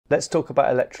Let's talk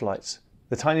about electrolytes,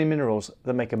 the tiny minerals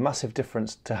that make a massive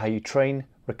difference to how you train,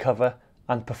 recover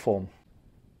and perform.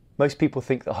 Most people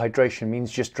think that hydration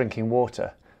means just drinking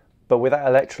water, but without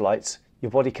electrolytes,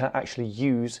 your body can't actually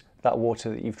use that water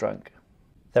that you've drunk.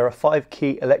 There are 5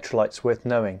 key electrolytes worth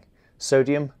knowing: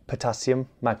 sodium, potassium,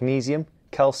 magnesium,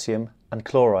 calcium and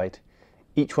chloride.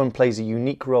 Each one plays a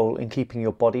unique role in keeping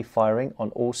your body firing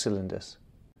on all cylinders.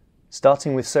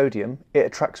 Starting with sodium, it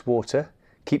attracts water,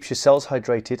 keeps your cells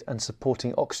hydrated and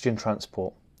supporting oxygen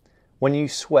transport. When you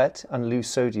sweat and lose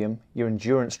sodium, your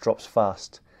endurance drops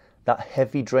fast. That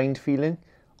heavy drained feeling,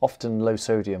 often low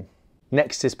sodium.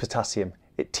 Next is potassium.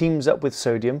 It teams up with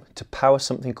sodium to power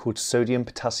something called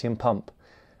sodium-potassium pump.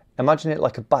 Imagine it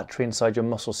like a battery inside your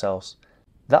muscle cells.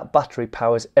 That battery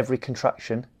powers every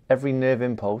contraction, every nerve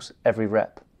impulse, every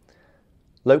rep.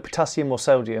 Low potassium or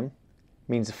sodium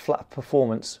means a flat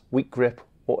performance, weak grip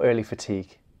or early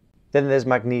fatigue. Then there's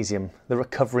magnesium, the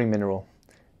recovery mineral.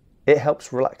 It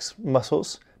helps relax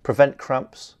muscles, prevent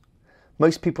cramps.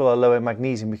 Most people are low in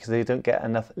magnesium because they don't get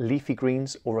enough leafy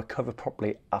greens or recover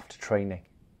properly after training.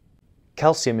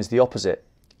 Calcium is the opposite.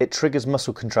 It triggers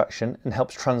muscle contraction and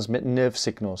helps transmit nerve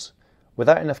signals.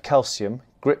 Without enough calcium,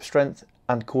 grip strength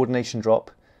and coordination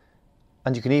drop,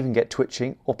 and you can even get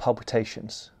twitching or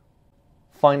palpitations.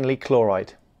 Finally,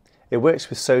 chloride. It works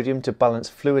with sodium to balance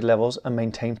fluid levels and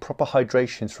maintain proper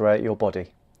hydration throughout your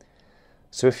body.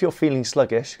 So if you're feeling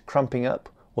sluggish, cramping up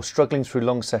or struggling through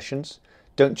long sessions,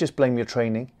 don't just blame your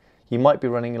training, you might be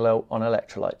running low on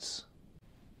electrolytes.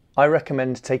 I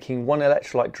recommend taking 1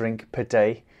 electrolyte drink per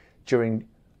day during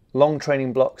long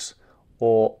training blocks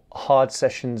or hard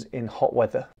sessions in hot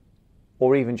weather,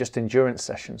 or even just endurance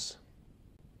sessions.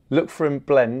 Look for a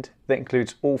blend that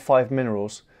includes all 5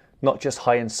 minerals, not just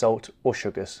high in salt or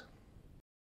sugars.